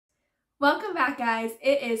Welcome back, guys.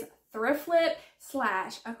 It is thrift flip /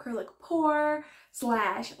 acrylic pour /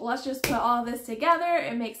 let's just put all this together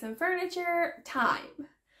and make some furniture time.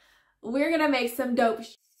 We're gonna make some dope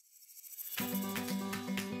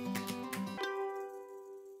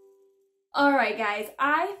Alright guys,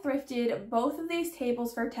 I thrifted both of these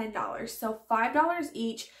tables for $10, so $5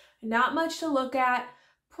 each. Not much to look at.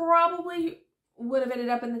 Probably would have ended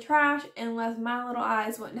up in the trash unless my little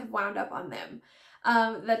eyes wouldn't have wound up on them.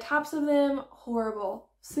 The tops of them, horrible,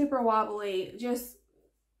 super wobbly, just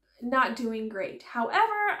not doing great. However,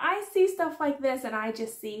 I see stuff like this and I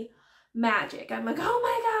just see magic. I'm like, oh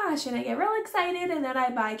my gosh, and I get real excited and then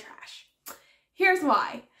I buy trash. Here's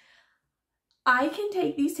why. I can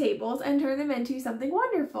take these tables and turn them into something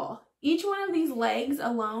wonderful. Each one of these legs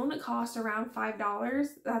alone cost around $5.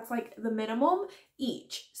 That's like the minimum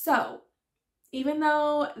each. So even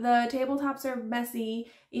though the tabletops are messy,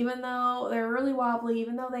 even though they're really wobbly,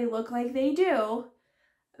 even though they look like they do,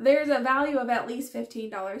 there's a value of at least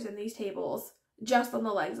 $15 in these tables just on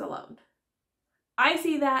the legs alone. I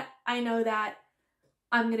see that, I know that,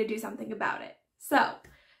 I'm going to do something about it. So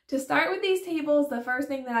to start with these tables, the first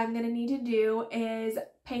thing that I'm going to need to do is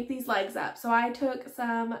paint these legs up. So I took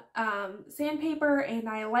some sandpaper and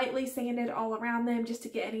I lightly sanded all around them just to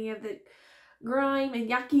get any of the grime and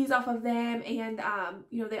yuckies off of them, and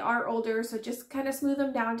you know, they are older, so just kind of smooth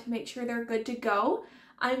them down to make sure they're good to go.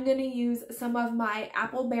 I'm going to use some of my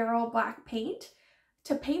apple barrel black paint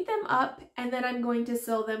to paint them up, and then I'm going to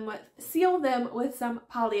seal them with some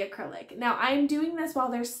polyacrylic. Now I'm doing this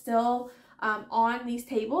while they're still on these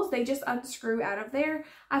tables. They just unscrew out of there.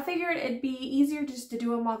 I figured it'd be easier just to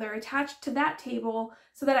do them while they're attached to that table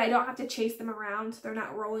so that I don't have to chase them around, so they're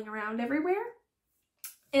not rolling around everywhere.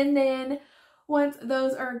 And then once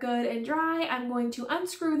those are good and dry, I'm going to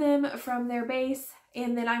unscrew them from their base,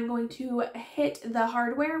 and then I'm going to hit the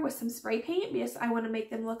hardware with some spray paint because I want to make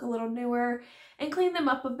them look a little newer and clean them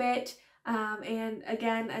up a bit. And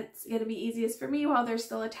again, it's going to be easiest for me while they're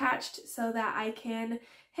still attached so that I can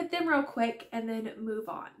hit them real quick and then move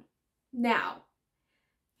on. Now,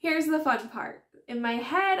 here's the fun part. In my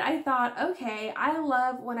head, I thought, okay, I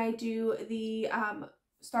love when I do the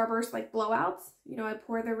Starburst like blowouts. You know, I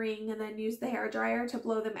pour the ring and then use the hair dryer to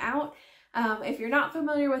blow them out. If you're not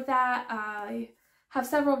familiar with that, I have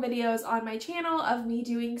several videos on my channel of me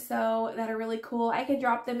doing so that are really cool. I can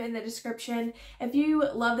drop them in the description. If you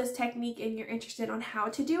love this technique and you're interested on how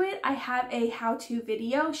to do it, I have a how-to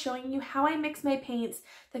video showing you how I mix my paints,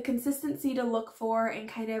 the consistency to look for, and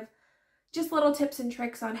kind of just little tips and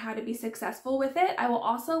tricks on how to be successful with it. I will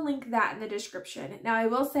also link that in the description. Now I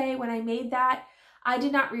will say, when I made that, I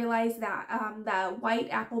did not realize that the white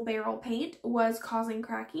apple barrel paint was causing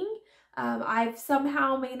cracking. I've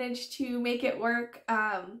somehow managed to make it work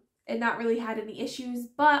and not really had any issues,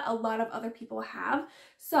 but a lot of other people have.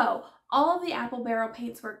 So all of the apple barrel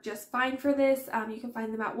paints work just fine for this. You can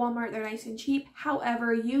find them at Walmart. They're nice and cheap.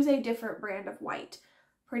 However, use a different brand of white.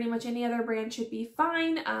 Pretty much any other brand should be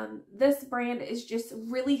fine. This brand is just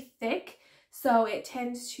really thick, so it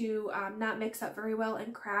tends to not mix up very well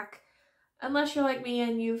and crack, unless you're like me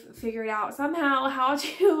and you've figured out somehow how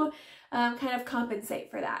to kind of compensate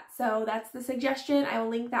for that. So that's the suggestion. I will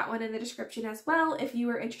link that one in the description as well if you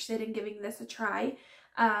are interested in giving this a try.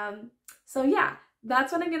 So yeah,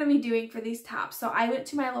 that's what I'm going to be doing for these tops. So I went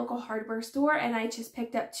to my local hardware store and I just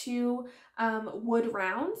picked up two wood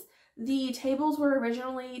rounds. The tables were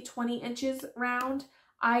originally 20 inches round.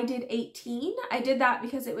 I did 18. I did that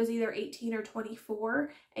because it was either 18 or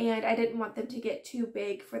 24, and I didn't want them to get too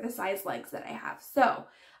big for the size legs that I have. So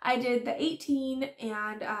I did the 18,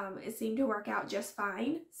 and it seemed to work out just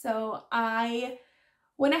fine. So I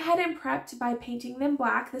went ahead and prepped by painting them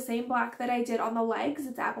black, the same black that I did on the legs.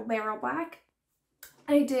 It's apple barrel black.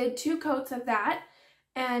 I did 2 coats of that,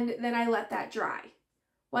 and then I let that dry.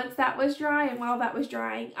 Once that was dry, and while that was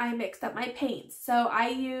drying, I mixed up my paints. So I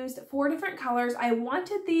used 4 different colors. I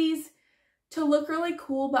wanted these to look really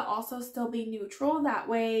cool, but also still be neutral. That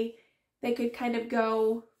way they could kind of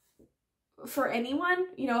go for anyone.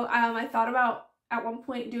 You know, I thought about at one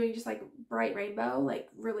point doing just like bright rainbow, like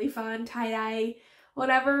really fun, tie-dye,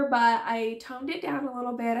 whatever, but I toned it down a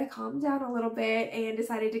little bit. I calmed down a little bit and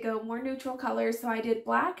decided to go more neutral colors. So I did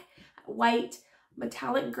black, white,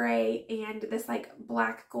 metallic gray, and this like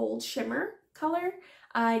black gold shimmer color.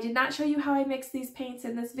 I did not show you how I mix these paints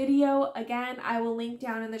in this video. Again, I will link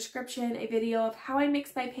down in the description a video of how I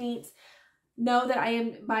mix my paints. Know that I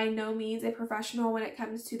am by no means a professional when it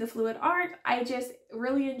comes to the fluid art. I just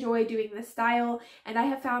really enjoy doing this style, and I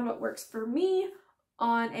have found what works for me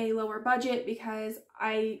on a lower budget because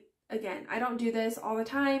I don't do this all the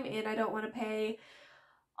time, and I don't want to pay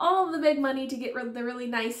all of the big money to get the really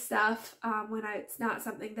nice stuff when it's not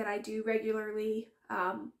something that I do regularly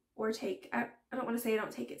or take. I don't want to say I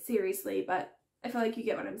don't take it seriously, but I feel like you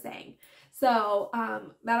get what I'm saying. So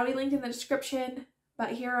that'll be linked in the description, but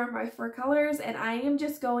here are my 4 colors, and I am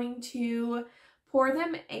just going to pour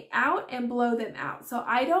them out and blow them out. So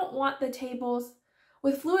I don't want the tables,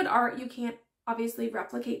 with fluid art you can't obviously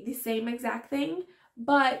replicate the same exact thing,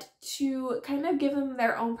 but to kind of give them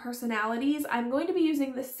their own personalities, I'm going to be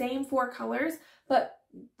using the same 4 colors, but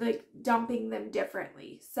like dumping them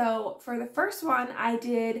differently. So for the first one, I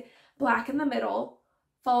did black in the middle,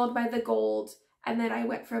 followed by the gold, and then I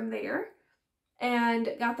went from there and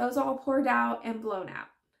got those all poured out and blown out.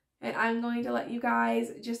 And I'm going to let you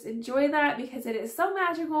guys just enjoy that because it is so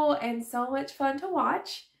magical and so much fun to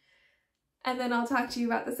watch. And then I'll talk to you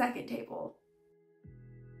about the second table.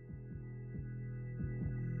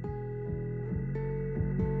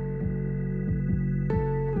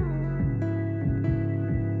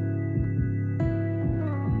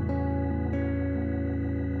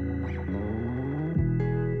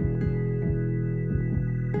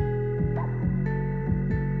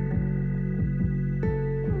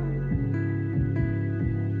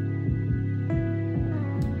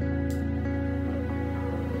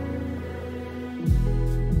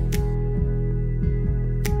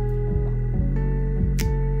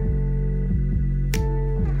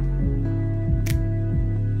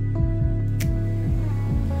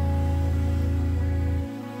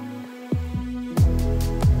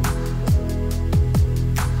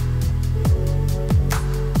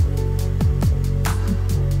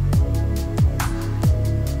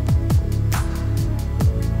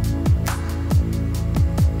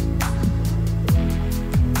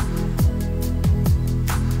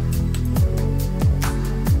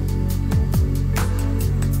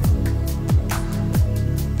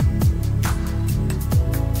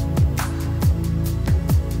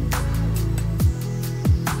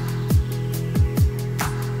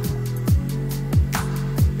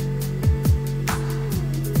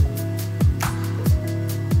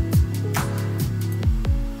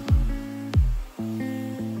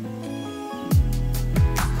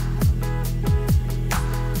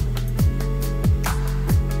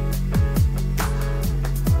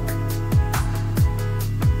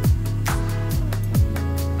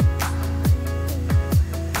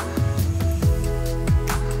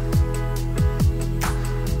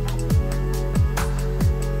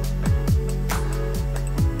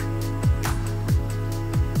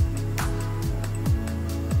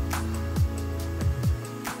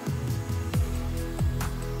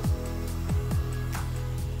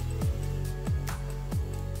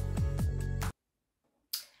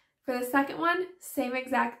 For the second one, same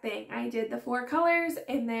exact thing. I did the 4 colors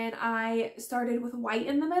and then I started with white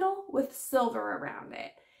in the middle with silver around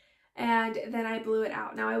it. And then I blew it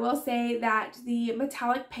out. Now I will say that the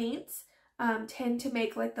metallic paints tend to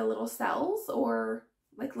make like the little cells or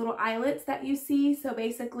like little islets that you see. So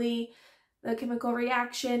basically the chemical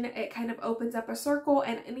reaction, it kind of opens up a circle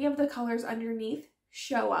and any of the colors underneath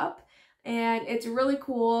show up. And it's really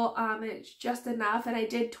cool. It's just enough. And I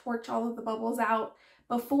did torch all of the bubbles out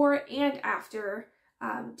before and after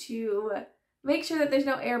to make sure that there's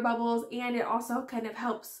no air bubbles, and it also kind of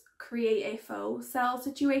helps create a faux cell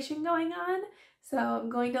situation going on. So I'm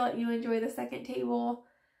going to let you enjoy the second table.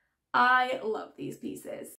 I love these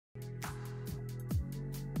pieces.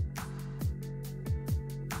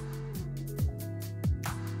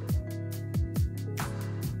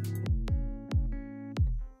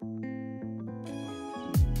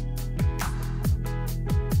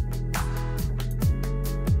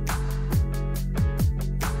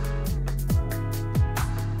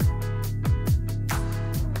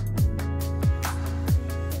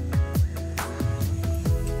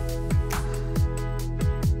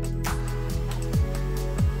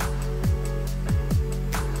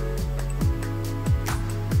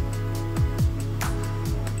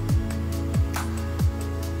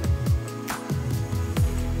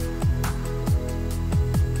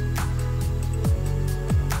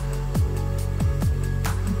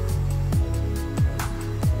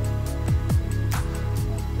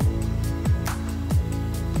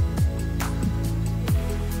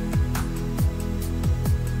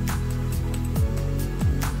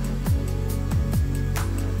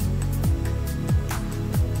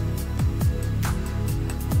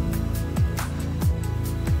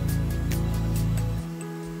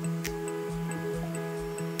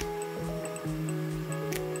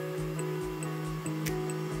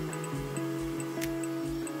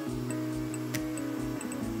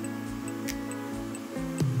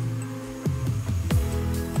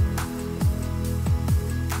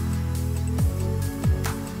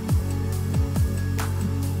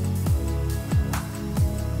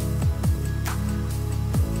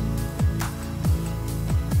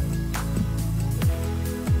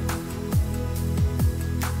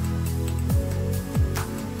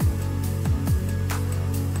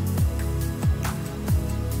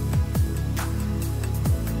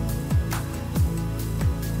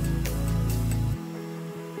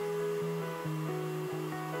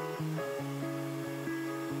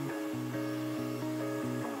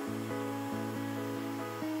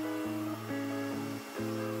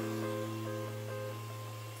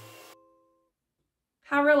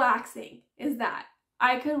 How relaxing is that?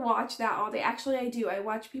 I could watch that all day. Actually, I do. I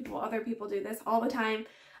watch other people do this all the time.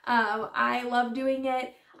 I love doing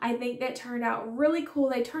it. I think that turned out really cool.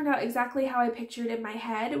 They turned out exactly how I pictured in my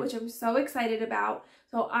head, which I'm so excited about.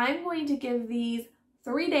 So I'm going to give these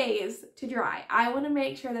 3 days to dry. I want to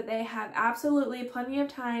make sure that they have absolutely plenty of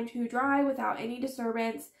time to dry without any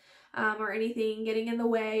disturbance or anything getting in the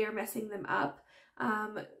way or messing them up.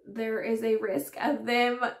 There is a risk of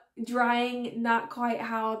them drying not quite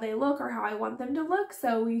how they look or how I want them to look,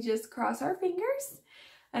 so we just cross our fingers.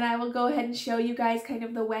 And I will go ahead and show you guys kind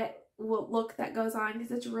of the wet look that goes on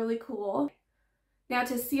because it's really cool. Now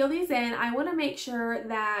to seal these in, I want to make sure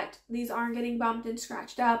that these aren't getting bumped and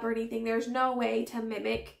scratched up or anything. There's no way to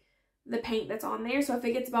mimic the paint that's on there. So if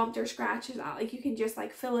it gets bumped or scratched, it's not like you can just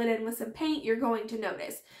like fill it in with some paint. You're going to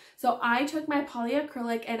notice. So I took my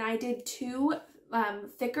polyacrylic and I did 2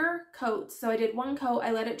 thicker coats. So I did 1 coat,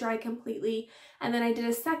 I let it dry completely, and then I did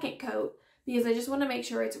a second coat because I just want to make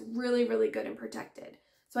sure it's really, really good and protected.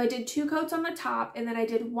 So I did 2 coats on the top and then I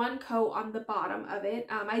did 1 coat on the bottom of it.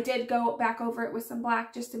 I did go back over it with some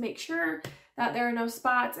black just to make sure that there are no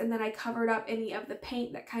spots, and then I covered up any of the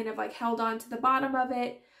paint that kind of like held on to the bottom of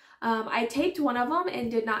it. I taped one of them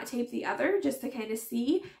and did not tape the other just to kind of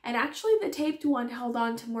see, and actually the taped one held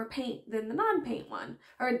on to more paint than the non-paint one,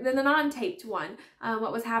 or than the non-taped one.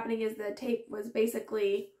 What was happening is the tape was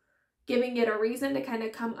basically giving it a reason to kind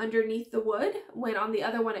of come underneath the wood, when on the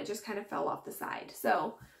other one it just kind of fell off the side.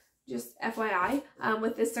 So just FYI,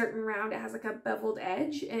 with this certain round it has like a beveled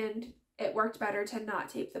edge and it worked better to not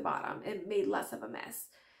tape the bottom. It made less of a mess.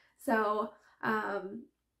 So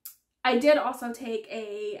I did also take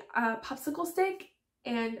a popsicle stick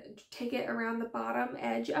and take it around the bottom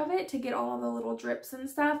edge of it to get all of the little drips and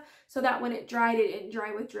stuff, so that when it dried, it didn't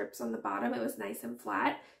dry with drips on the bottom. It was nice and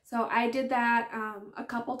flat. So I did that a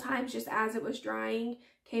couple times just as it was drying,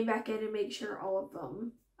 came back in and made sure all of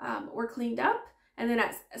them were cleaned up, and then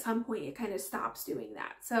at some point it kind of stops doing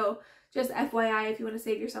that. So just FYI, if you want to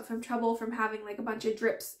save yourself from trouble from having like a bunch of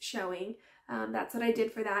drips showing, that's what I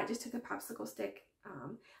did for that. Just took a popsicle stick.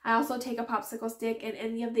 I also take a popsicle stick, and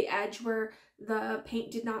any of the edge where the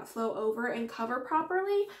paint did not flow over and cover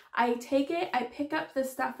properly, I take it, I pick up the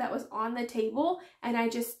stuff that was on the table and I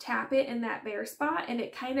just tap it in that bare spot, and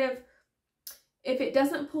it kind of, if it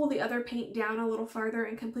doesn't pull the other paint down a little farther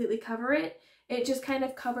and completely cover it, it just kind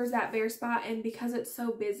of covers that bare spot, and because it's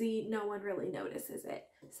so busy, no one really notices it.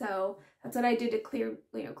 So that's what I did to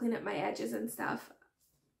clean up my edges and stuff.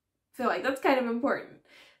 I feel like that's kind of important.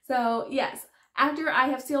 So yes, after I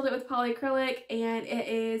have sealed it with polyacrylic and it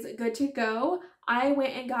is good to go, I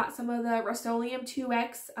went and got some of the Rustoleum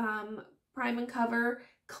 2X Prime and Cover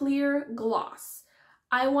Clear Gloss.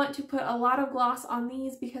 I want to put a lot of gloss on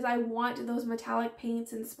these because I want those metallic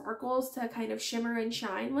paints and sparkles to kind of shimmer and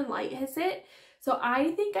shine when light hits it. So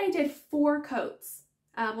I think I did 4 coats,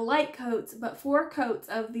 light coats, but 4 coats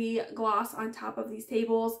of the gloss on top of these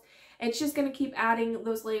tables. It's just going to keep adding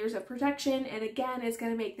those layers of protection, and again, it's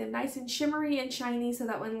going to make them nice and shimmery and shiny so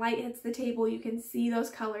that when light hits the table, you can see those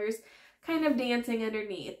colors kind of dancing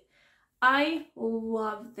underneath. I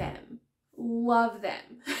love them. Love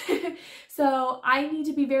them. So I need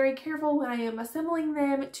to be very careful when I am assembling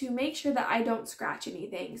them to make sure that I don't scratch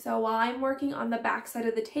anything. So while I'm working on the back side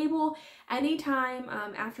of the table, anytime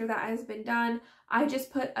after that has been done, I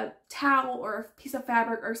just put a towel or a piece of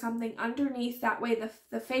fabric or something underneath. That way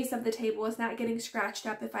the face of the table is not getting scratched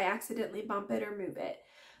up if I accidentally bump it or move it.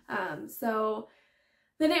 So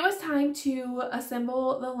then it was time to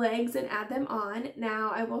assemble the legs and add them on.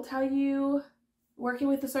 Now I will tell you, working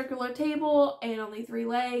with a circular table and only 3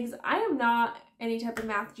 legs, I am not any type of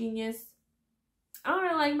math genius. I don't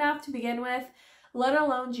really like math to begin with, let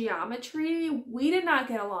alone geometry. We did not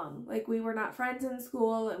get along. Like, we were not friends in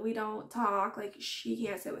school and we don't talk. Like, she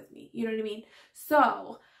can't sit with me. You know what I mean?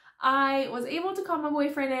 So I was able to call my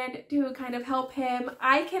boyfriend in to kind of help him.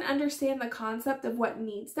 I can understand the concept of what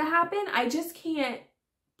needs to happen. I just can't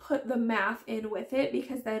put the math in with it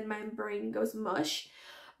because then my brain goes mush.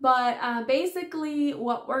 But basically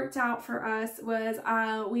what worked out for us was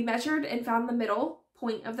we measured and found the middle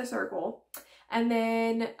point of the circle, and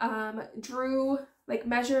then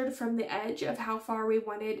measured from the edge of how far we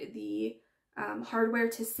wanted the hardware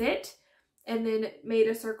to sit, and then made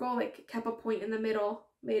a circle, like kept a point in the middle,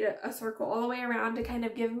 made a circle all the way around to kind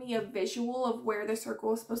of give me a visual of where the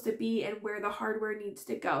circle is supposed to be and where the hardware needs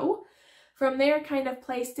to go. From there, kind of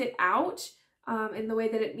placed it out in the way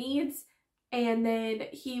that it needs. And then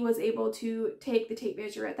he was able to take the tape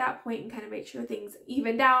measure at that point and kind of make sure things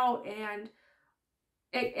evened out, and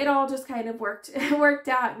it all just kind of worked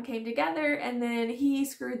out and came together. And then he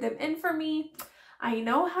screwed them in for me. I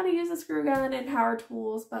know how to use a screw gun and power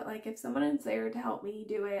tools, but like if someone is there to help me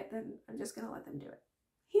do it, then I'm just gonna let them do it.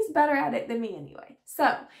 He's better at it than me anyway.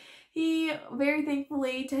 So he, very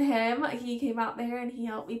thankfully to him, he came out there and he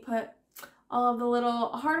helped me put all of the little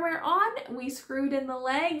hardware on. We screwed in the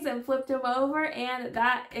legs and flipped them over, and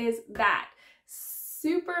that is that.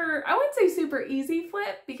 Super, I wouldn't say super easy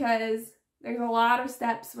flip because there's a lot of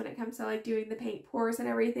steps when it comes to like doing the paint pours and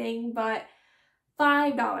everything, but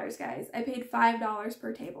 $5, guys. I paid $5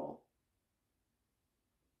 per table.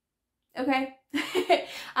 Okay.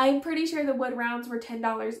 I'm pretty sure the wood rounds were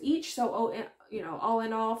 $10 each, so you know, all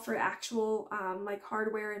in all for actual like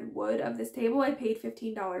hardware and wood of this table, I paid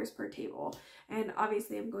 $15 per table, and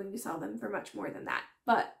obviously I'm going to sell them for much more than that,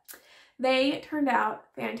 but they turned out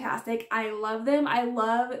fantastic. I love them. I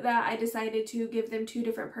love that I decided to give them 2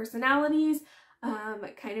 different personalities,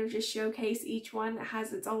 kind of just showcase each one that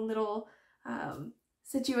has its own little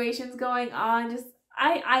situations going on. Just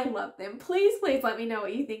I love them. Please let me know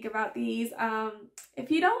what you think about these. If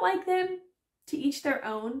you don't like them, to each their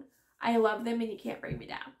own. I love them and you can't bring me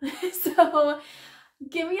down. So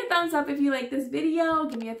give me a thumbs up if you like this video.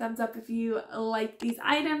 Give me a thumbs up if you like these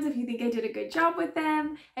items, if you think I did a good job with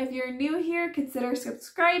them. If you're new here, consider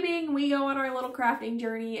subscribing. We go on our little crafting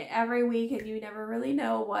journey every week and you never really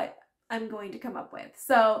know what I'm going to come up with.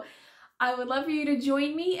 So I would love for you to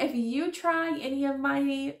join me. If you try any of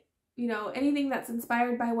my, you know, anything that's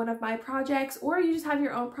inspired by one of my projects, or you just have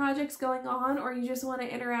your own projects going on, or you just want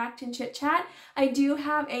to interact and chit chat, I do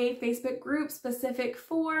have a Facebook group specific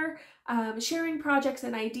for sharing projects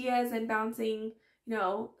and ideas and bouncing, you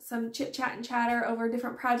know, some chit chat and chatter over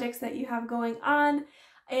different projects that you have going on.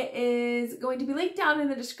 It is going to be linked down in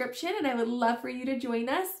the description, and I would love for you to join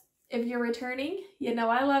us. If you're returning, you know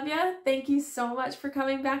I love you. Thank you so much for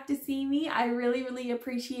coming back to see me. I really, really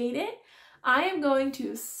appreciate it. I am going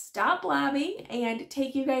to stop blabbing and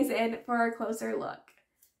take you guys in for a closer look.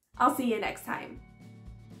 I'll see you next time.